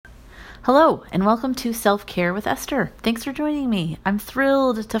Hello, and welcome to Self-Care with Esther. Thanks for joining me. I'm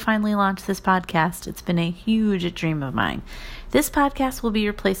thrilled to finally launch this podcast. It's been a huge dream of mine. This podcast will be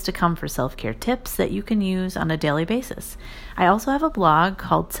your place to come for self-care tips that you can use on a daily basis. I also have a blog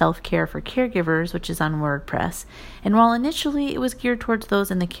called Self-Care for Caregivers, which is on WordPress. And while initially it was geared towards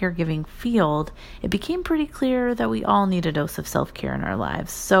those in the caregiving field, it became pretty clear that we all need a dose of self-care in our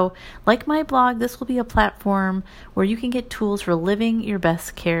lives. So, like my blog, this will be a platform where you can get tools for living your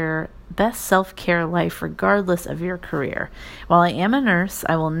best self-care life regardless of your career. While I am a nurse,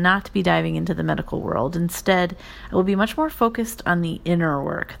 I will not be diving into the medical world. Instead, I will be much more focused on the inner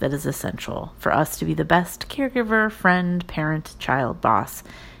work that is essential for us to be the best caregiver, friend, parent, child, boss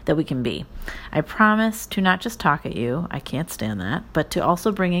that we can be. I promise to not just talk at you, I can't stand that, but to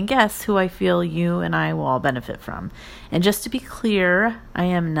also bring in guests who I feel you and I will all benefit from. And just to be clear, I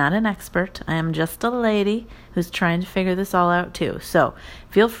am not an expert. I am just a lady who's trying to figure this all out too. So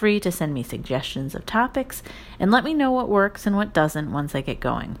feel free to send me suggestions of topics and let me know what works and what doesn't once I get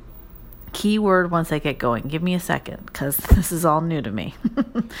going. Keyword once I get going. Give me a second because this is all new to me.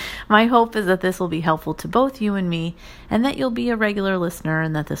 My hope is that this will be helpful to both you and me and that you'll be a regular listener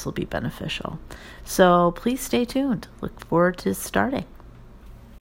and that this will be beneficial. So please stay tuned. Look forward to starting.